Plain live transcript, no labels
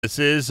This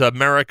is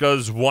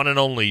America's one and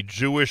only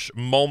Jewish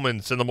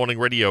Moments in the Morning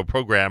radio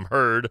program,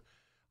 heard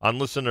on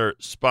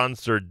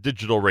listener-sponsored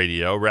digital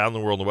radio around the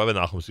world on the web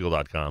at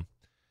NachumSegal.com,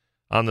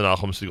 on the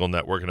Nachum Segal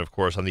Network, and, of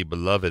course, on the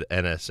beloved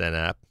NSN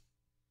app.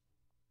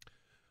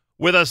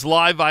 With us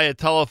live via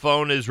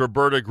telephone is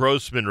Roberta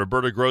Grossman.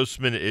 Roberta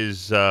Grossman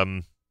is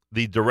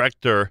the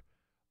director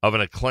of an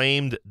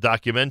acclaimed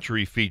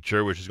documentary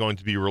feature, which is going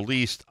to be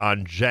released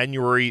on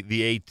January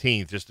the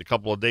 18th, just a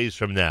couple of days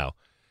from now.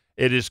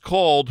 It is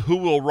called Who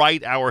Will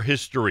Write Our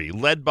History,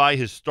 led by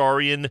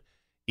historian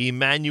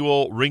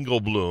Emanuel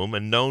Ringelblum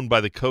and known by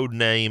the code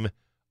name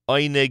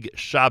Einig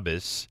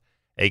Shabbos.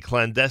 A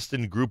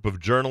clandestine group of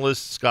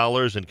journalists,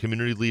 scholars, and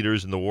community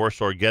leaders in the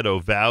Warsaw Ghetto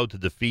vowed to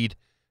defeat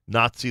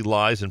Nazi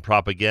lies and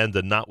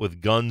propaganda not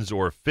with guns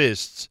or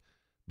fists,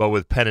 but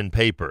with pen and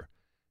paper.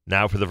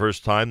 Now, for the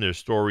first time, their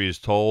story is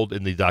told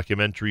in the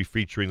documentary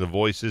featuring the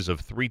voices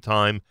of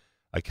three-time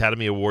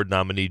Academy Award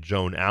nominee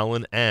Joan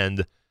Allen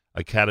and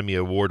Academy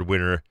Award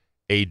winner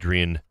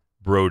Adrian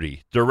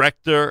Brody.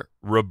 Director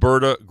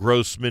Roberta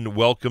Grossman,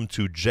 welcome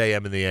to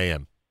JM in the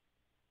AM.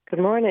 Good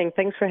morning.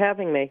 Thanks for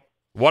having me.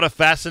 What a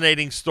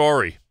fascinating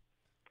story.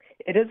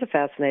 It is a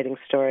fascinating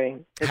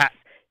story.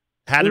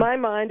 In my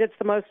mind, it's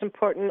the most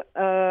important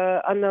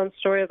unknown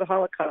story of the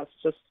Holocaust,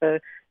 just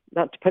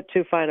not to put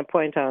too fine a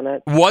point on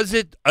it. Was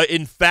it,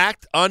 in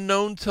fact,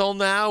 unknown till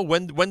now?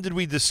 When did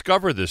we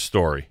discover this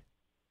story?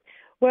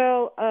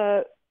 Well,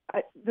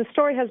 the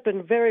story has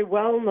been very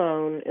well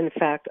known, in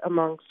fact,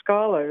 among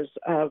scholars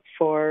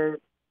for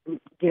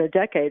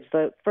decades.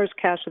 The first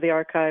cache of the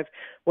archive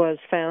was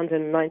found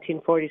in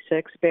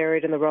 1946,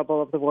 buried in the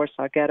rubble of the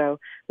Warsaw Ghetto.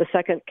 The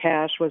second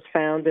cache was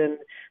found in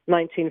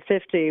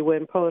 1950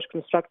 when Polish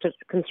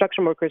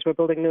construction workers were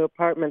building new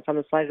apartments on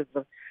the site of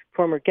the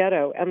former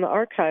ghetto. And the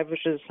archive,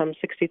 which is some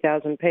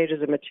 60,000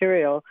 pages of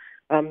material,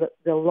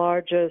 the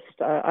largest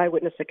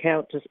eyewitness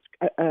accounts to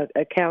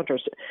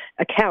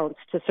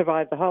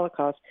survive the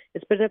Holocaust.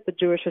 It's been at the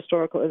Jewish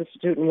Historical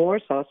Institute in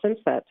Warsaw since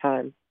that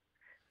time.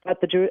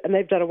 And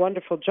they've done a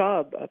wonderful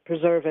job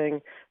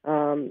preserving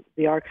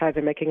the archive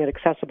and making it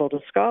accessible to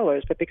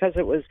scholars. But because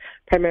it was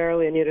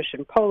primarily in Yiddish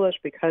and Polish,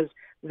 because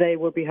they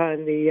were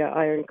behind the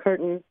Iron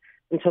Curtain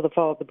until the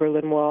fall of the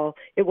Berlin Wall,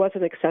 it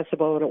wasn't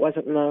accessible and it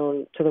wasn't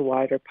known to the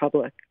wider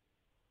public.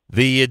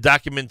 The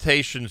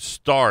documentation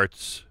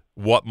starts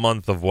what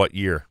month of what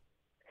year?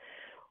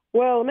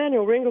 Well,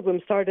 Emanuel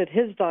Ringelblum started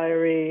his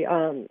diary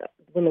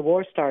when the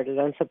war started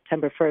on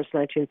September 1st,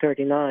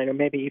 1939, or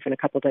maybe even a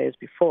couple days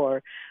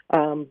before.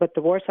 But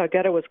the Warsaw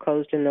Ghetto was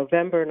closed in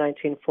November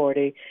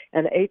 1940,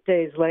 and 8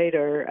 days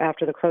later,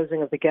 after the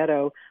closing of the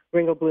ghetto,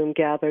 Ringelblum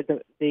gathered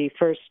the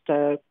first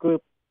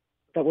group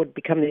that would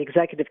become the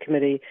executive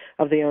committee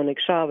of the Einig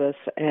Shabbos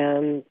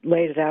and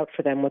laid it out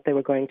for them what they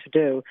were going to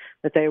do,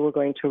 that they were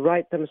going to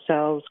write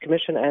themselves,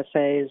 commission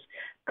essays,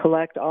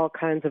 collect all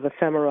kinds of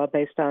ephemera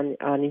based on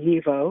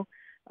YIVO,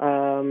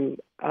 and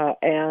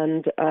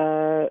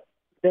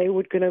they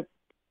were going to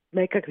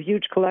make a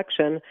huge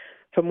collection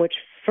from which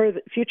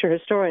future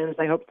historians,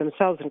 I hope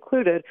themselves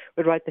included,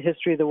 would write the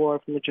history of the war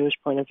from the Jewish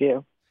point of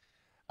view.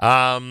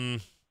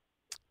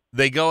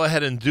 They go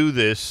ahead and do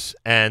this,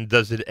 and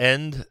does it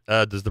end?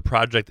 Does the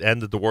project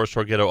end at the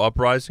Warsaw Ghetto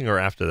Uprising or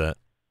after that?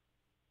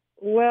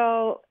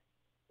 Well,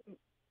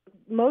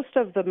 most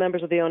of the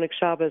members of the Einig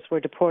Shabbos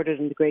were deported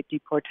in the Great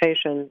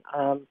Deportation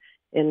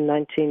in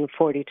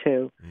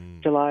 1942,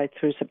 July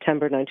through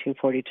September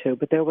 1942.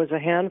 But there was a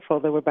handful.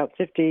 There were about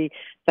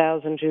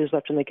 50,000 Jews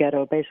left in the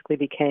ghetto. It basically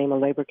became a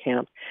labor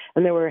camp.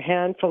 And there were a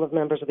handful of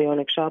members of the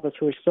Einig Shabbos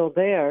who were still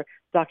there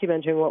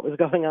documenting what was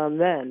going on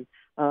then,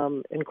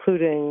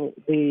 including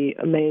the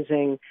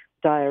amazing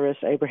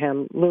diarist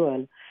Abraham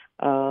Lewin.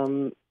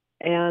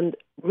 And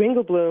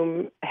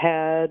Ringelblum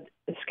had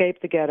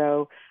escaped the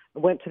ghetto,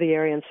 went to the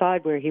Aryan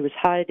side where he was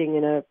hiding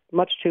in a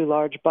much too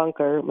large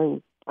bunker. I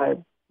mean, by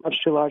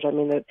much too large, I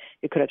mean that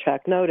it could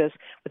attract notice,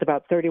 with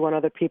about 31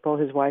 other people,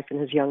 his wife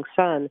and his young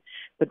son.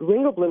 But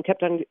Ringelblum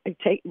kept on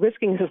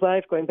risking his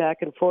life going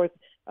back and forth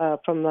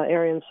from the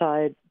Aryan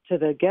side to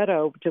the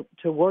ghetto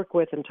to work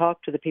with and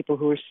talk to the people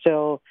who were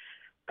still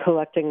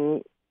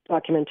collecting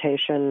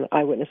documentation,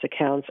 eyewitness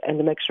accounts, and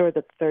to make sure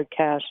that the third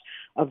cache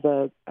of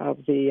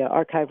the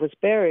archive was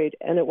buried.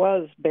 And it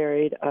was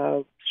buried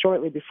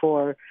shortly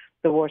before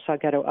the Warsaw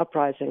Ghetto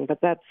Uprising.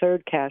 But that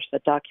third cache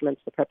that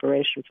documents the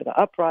preparation for the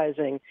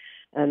uprising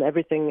and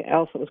everything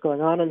else that was going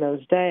on in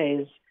those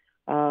days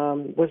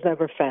was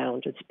never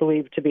found. It's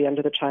believed to be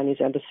under the Chinese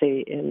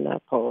embassy in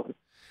Poland.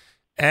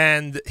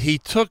 And he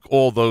took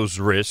all those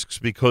risks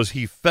because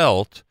he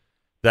felt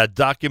that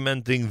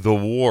documenting the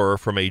war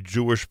from a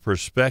Jewish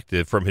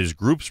perspective, from his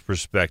group's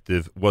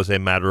perspective, was a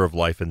matter of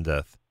life and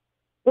death.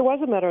 It was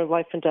a matter of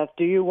life and death.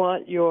 Do you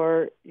want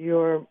your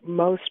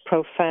most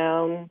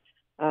profound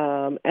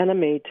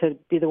enemy to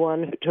be the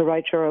one to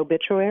write your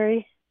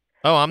obituary?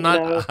 Oh, I'm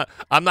not. No.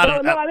 I'm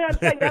not. No, I mean, I'm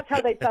saying that's how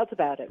they felt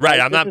about it. Right.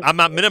 I'm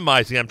not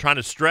minimizing. I'm trying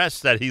to stress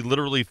that he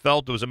literally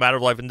felt it was a matter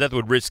of life and death.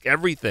 Would risk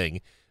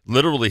everything,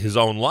 literally his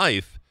own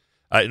life,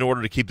 in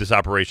order to keep this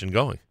operation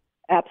going.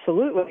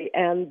 Absolutely,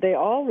 and they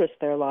all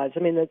risked their lives. I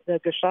mean, the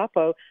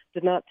Gestapo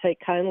did not take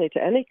kindly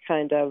to any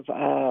kind of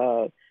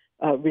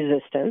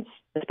resistance,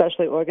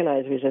 especially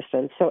organized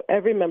resistance. So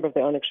every member of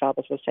the Onyx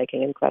Shabbos was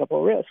taking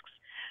incredible risks.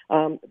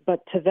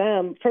 But to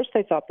them, first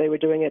they thought they were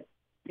doing it,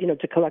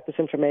 to collect this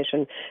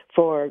information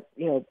for,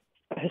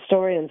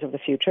 historians of the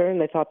future, and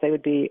they thought they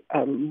would be,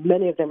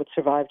 many of them would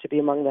survive to be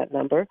among that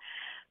number.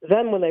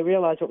 Then when they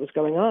realized what was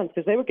going on,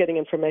 because they were getting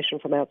information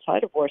from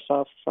outside of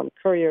Warsaw, from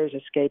couriers,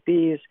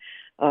 escapees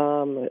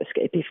from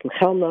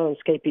Chelmno,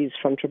 escapees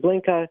from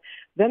Treblinka,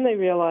 then they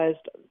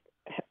realized,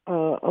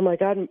 oh my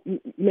God,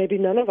 maybe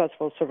none of us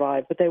will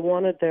survive. But they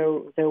wanted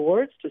their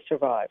words to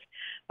survive.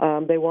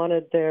 They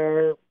wanted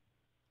their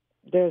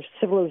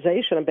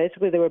civilization, and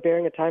basically they were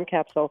bearing a time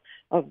capsule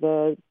of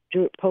the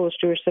Polish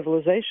Jewish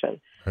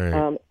civilization.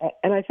 Right.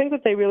 And I think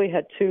that they really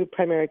had two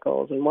primary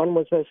goals, and one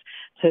was this,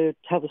 to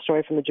tell the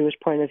story from the Jewish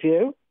point of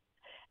view,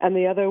 and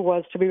the other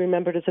was to be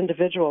remembered as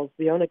individuals.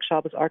 The Onyx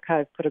Shabbos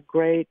archive put a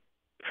great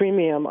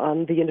premium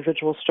on the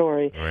individual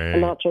story, Right.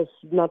 and not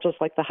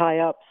just like the high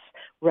ups,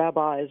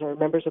 rabbis or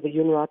members of the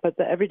Unrat, but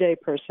the everyday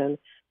person.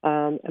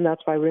 And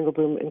that's why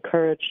Ringelblum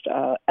encouraged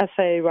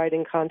essay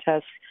writing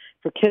contests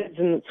for kids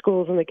in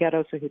schools in the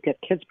ghetto, so he could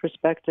get kids'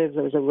 perspectives.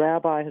 There was a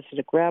rabbi,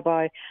 Hasidic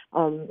rabbi.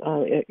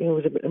 He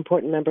was an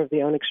important member of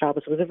the Onyx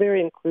Shabbos. It was a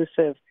very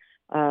inclusive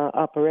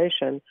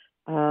operation.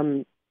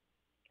 And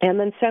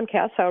then Sam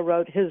Kassow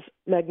wrote his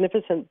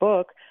magnificent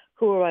book,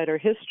 Who Will Write Our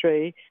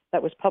History,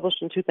 that was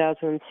published in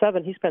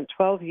 2007. He spent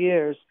 12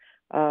 years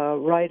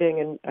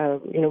writing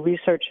and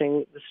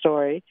researching the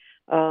story,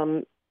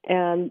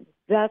 and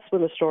that's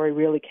when the story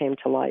really came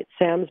to light.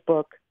 Sam's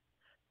book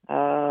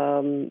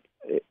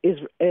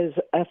is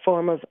a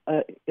form of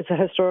it's a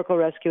historical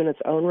rescue in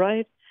its own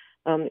right.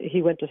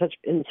 He went to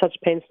such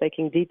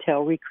painstaking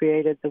detail,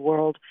 recreated the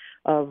world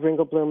of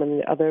Ringelblum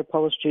and the other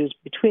Polish Jews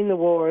between the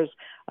wars,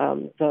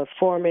 the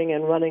forming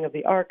and running of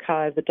the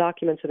archive, the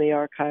documents in the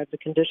archive, the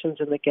conditions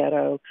in the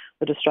ghetto,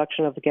 the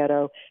destruction of the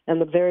ghetto, and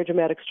the very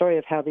dramatic story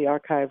of how the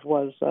archive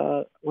was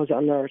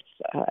unearthed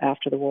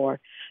after the war.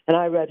 And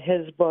I read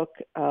his book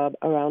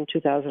around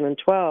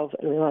 2012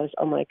 and realized,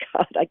 oh my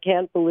God, I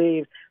can't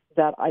believe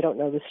that I don't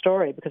know the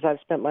story, because I've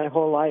spent my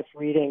whole life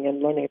reading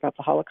and learning about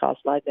the Holocaust,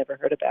 and I'd never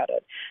heard about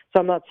it. So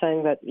I'm not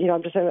saying that,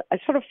 I'm just saying that I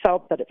sort of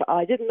felt that if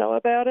I didn't know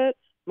about it,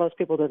 most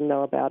people didn't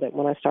know about it.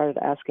 When I started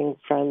asking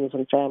friends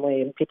and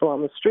family and people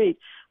on the street,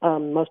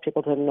 most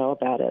people didn't know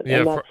about it. Yeah,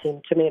 and that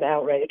seemed to me an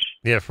outrage.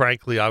 Yeah,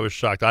 frankly, I was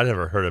shocked. I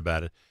never heard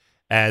about it.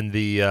 And for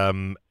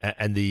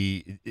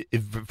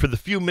the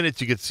few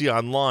minutes you could see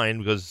online,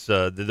 because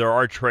there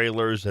are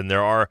trailers and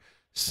there are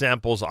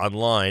samples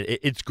online,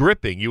 it's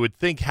gripping. You would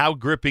think, how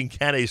gripping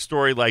can a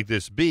story like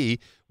this be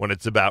when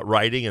it's about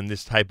writing and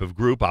this type of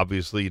group?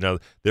 Obviously,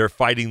 they're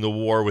fighting the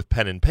war with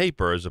pen and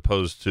paper as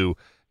opposed to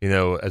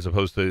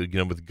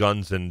with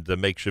guns and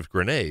makeshift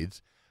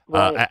grenades.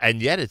 Right. And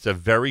yet it's a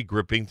very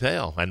gripping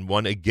tale, and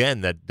one,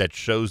 again, that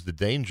shows the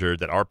danger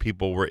that our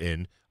people were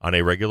in on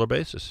a regular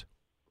basis.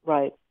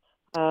 Right.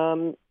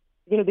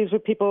 These were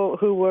people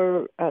who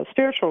were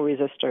spiritual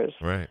resistors.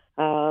 Right.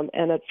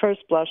 And at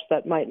first blush,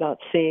 that might not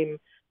seem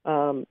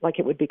like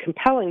it would be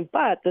compelling.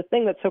 But the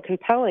thing that's so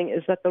compelling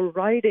is that the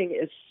writing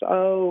is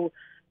so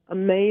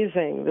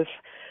amazing. This,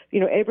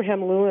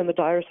 Abraham Lewin, the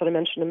diarist that I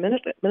mentioned a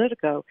minute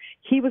ago,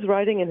 he was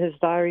writing in his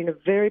diary in a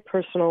very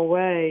personal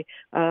way,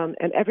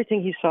 and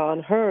everything he saw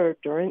and heard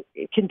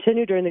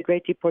continued during the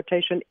Great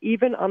Deportation,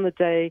 even on the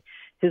day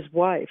his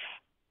wife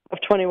of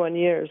 21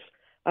 years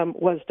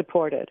was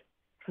deported.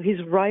 So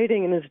he's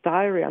writing in his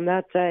diary on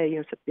that day.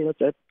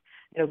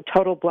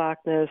 Total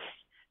blackness,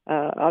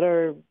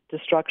 utter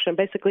destruction.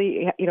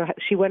 Basically,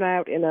 she went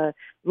out in a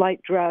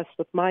light dress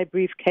with my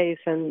briefcase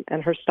and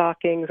her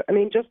stockings. I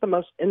mean, just the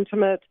most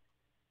intimate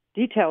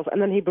details.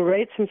 And then he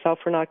berates himself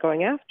for not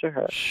going after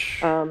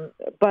her.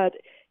 But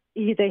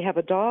they have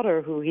a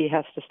daughter who he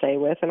has to stay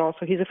with, and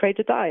also he's afraid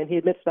to die, and he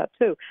admits that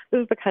too.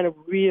 This is the kind of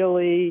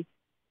really,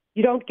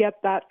 you don't get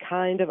that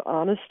kind of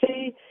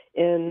honesty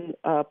in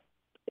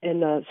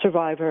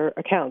survivor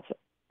accounts.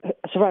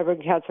 Survivor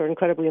accounts are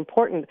incredibly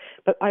important,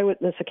 but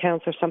eyewitness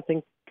accounts are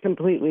something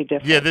completely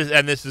different. Yeah,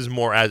 this is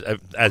more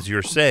as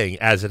you're saying,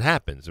 as it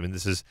happens. I mean,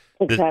 this is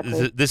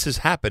exactly. this is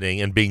happening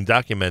and being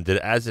documented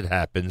as it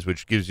happens,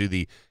 which gives you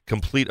the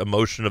complete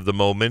emotion of the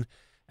moment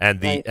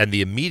and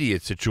the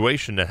immediate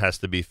situation that has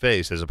to be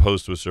faced, as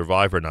opposed to a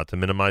survivor. Not to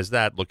minimize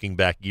that, looking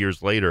back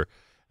years later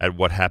at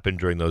what happened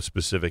during those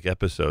specific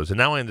episodes. And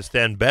now I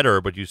understand better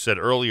what you said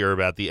earlier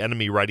about the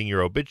enemy writing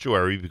your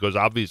obituary, because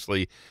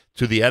obviously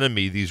to the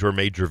enemy, these were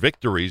major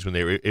victories when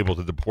they were able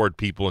to deport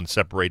people and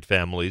separate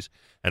families.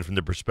 And from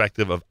the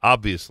perspective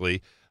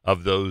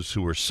of those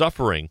who were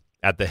suffering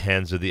at the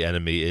hands of the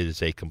enemy, it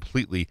is a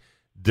completely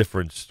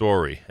different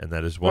story. And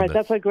that is one. Right,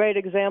 that's a great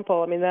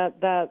example. I mean,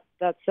 that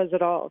says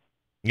it all.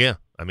 Yeah.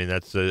 I mean,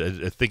 that's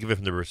think of it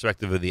from the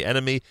perspective of the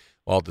enemy,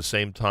 while at the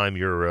same time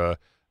you're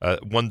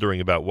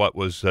wondering about what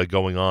was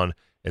going on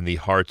in the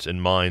hearts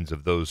and minds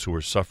of those who were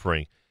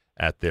suffering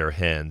at their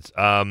hands.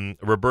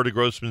 Roberta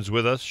Grossman's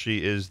with us.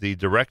 She is the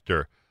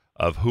director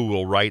of Who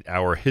Will Write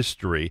Our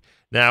History.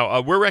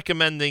 Now, we're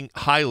recommending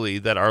highly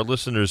that our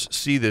listeners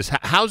see this.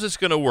 How's this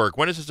going to work?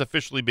 When is this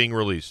officially being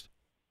released?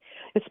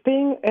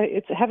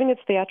 It's having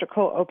its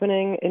theatrical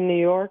opening in New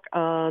York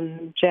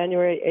on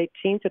January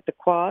 18th at the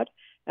Quad,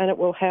 and it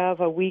will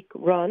have a week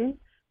run,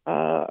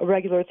 a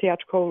regular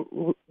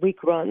theatrical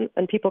week run,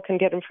 and people can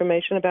get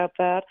information about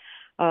that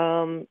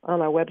on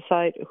our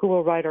website,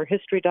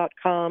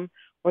 whowillwriteourhistory.com,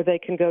 or they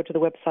can go to the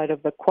website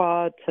of the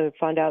Quad to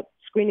find out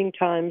screening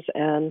times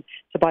and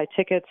to buy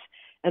tickets.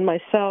 And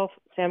myself,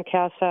 Sam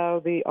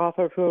Kassow, the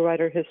author of Who Will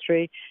Write Our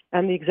History,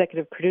 and the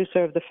executive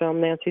producer of the film,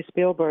 Nancy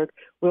Spielberg,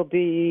 will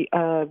be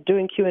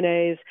doing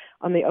Q&As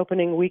on the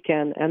opening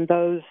weekend, and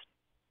those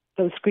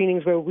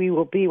screenings where we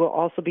will be will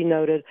also be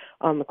noted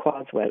on the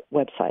Quad's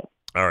website.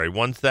 All right.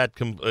 Once that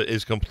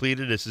is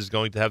completed, this is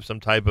going to have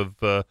some type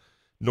of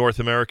North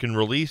American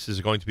release. Is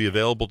it going to be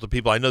available to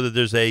people? I know that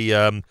there's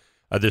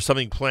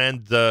something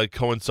planned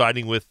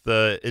coinciding with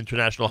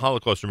International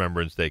Holocaust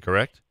Remembrance Day,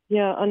 correct?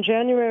 Yeah, on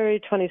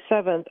January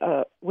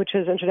 27th, which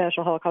is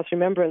International Holocaust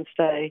Remembrance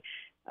Day,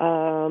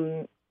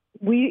 we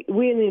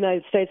in the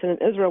United States and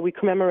in Israel, we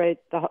commemorate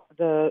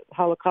the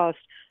Holocaust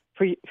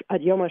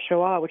at Yom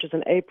HaShoah, which is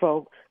in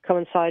April,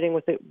 coinciding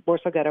with the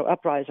Warsaw Ghetto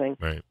Uprising.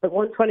 Right. But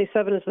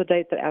 1/27 is the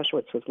date that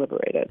Auschwitz was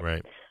liberated.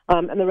 Right.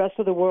 And the rest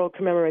of the world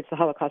commemorates the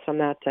Holocaust on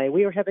that day.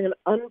 We are having an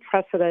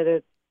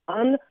unprecedented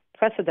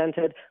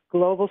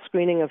global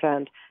screening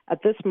event.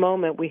 At this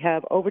moment, we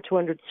have over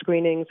 200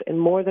 screenings in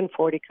more than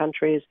 40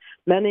 countries,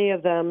 many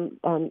of them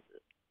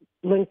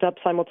linked up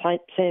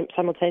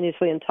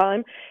simultaneously in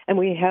time. And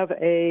we have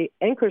a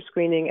anchor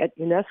screening at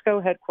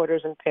UNESCO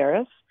headquarters in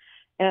Paris.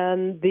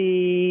 And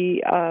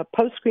the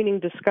post-screening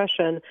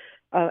discussion,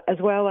 as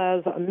well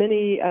as a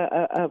mini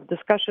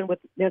discussion with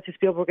Nancy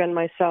Spielberg and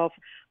myself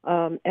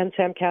and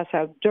Sam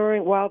Kassow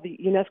while the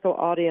UNESCO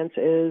audience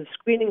is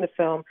screening the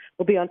film,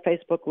 will be on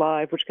Facebook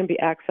Live, which can be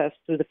accessed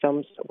through the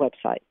film's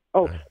website.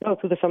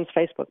 Through the film's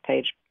Facebook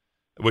page.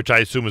 Which I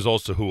assume is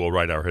also Who Will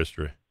Write Our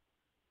History.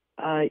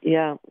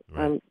 Yeah.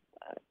 Right.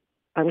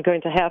 I'm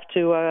going to have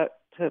to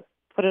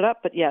put it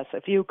up, but yes,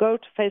 if you go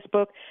to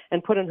Facebook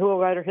and put in Who Will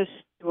Write Our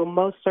History, you will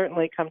most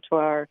certainly come to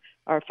our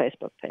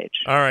Facebook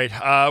page. All right.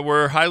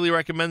 We're highly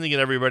recommending it,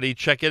 everybody.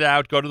 Check it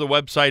out. Go to the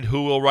website,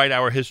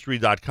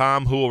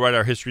 whowillwriteourhistory.com,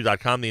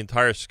 whowillwriteourhistory.com. The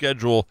entire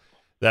schedule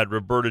that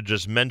Roberta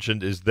just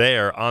mentioned is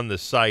there on the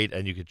site,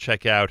 and you can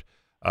check out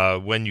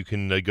when you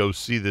can go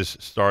see this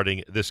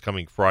starting this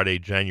coming Friday,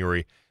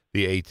 January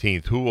the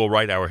 18th.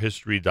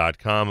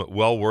 Whowillwriteourhistory.com.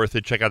 Well worth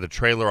it. Check out the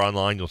trailer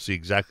online. You'll see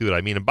exactly what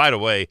I mean. And by the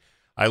way,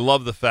 I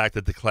love the fact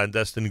that the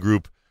clandestine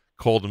group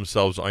called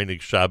themselves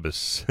Einig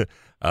Shabbos,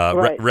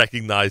 right.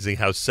 Recognizing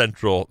how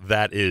central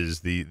that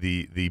is, the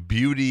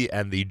beauty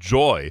and the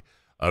joy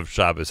of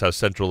Shabbos, how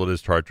central it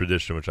is to our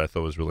tradition, which I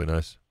thought was really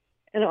nice.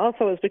 And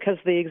also is because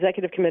the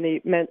executive committee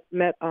met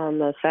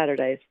on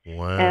Saturdays.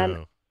 Wow.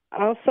 And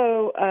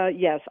also,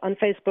 yes, on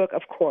Facebook,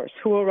 of course,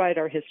 Who Will Write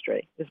Our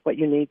History is what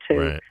you need to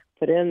right.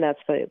 put in. That's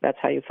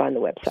how you find the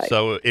website.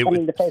 So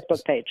the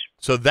Facebook page.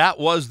 So that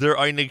was their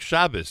Einig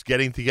Shabbos,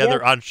 getting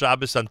together on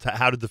Shabbos on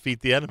how to defeat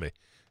the enemy.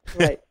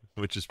 Right.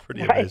 Which is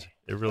pretty amazing.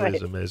 It really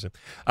is amazing.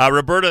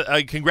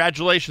 Roberta,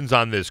 congratulations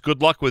on this. Good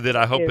luck with it.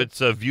 I hope it's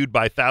viewed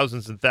by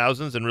thousands and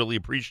thousands and really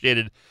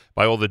appreciated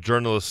by all the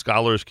journalists,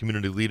 scholars,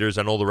 community leaders,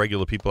 and all the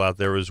regular people out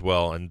there as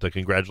well. And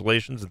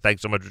congratulations, and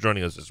thanks so much for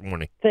joining us this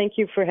morning. Thank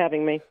you for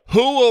having me.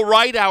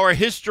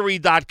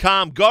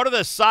 Whowillwriteourhistory.com. Go to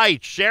the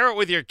site. Share it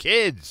with your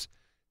kids.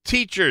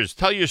 Teachers,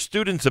 tell your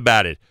students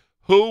about it.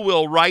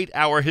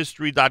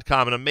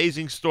 Whowillwriteourhistory.com. An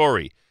amazing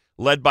story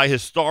led by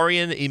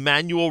historian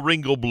Emanuel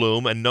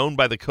Ringelblum and known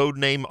by the code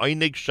name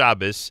Einig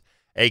Shabbos.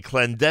 A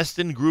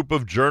clandestine group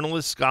of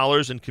journalists,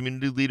 scholars, and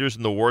community leaders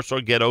in the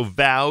Warsaw Ghetto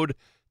vowed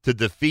to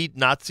defeat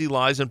Nazi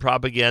lies and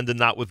propaganda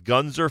not with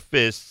guns or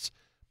fists,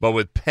 but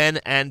with pen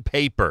and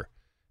paper.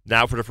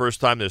 Now, for the first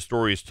time, their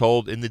story is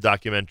told in the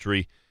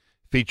documentary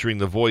featuring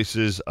the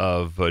voices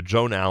of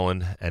Joan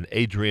Allen and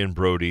Adrian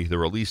Brody. The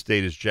release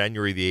date is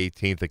January the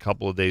 18th, a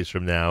couple of days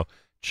from now.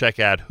 Check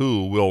out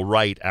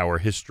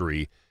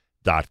whowillwriteourhistory.com.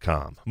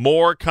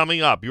 More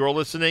coming up. You're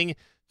listening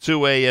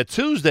to a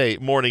Tuesday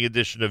morning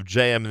edition of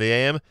JM in the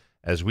AM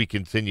as we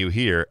continue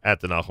here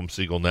at the Nachum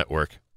Segal Network.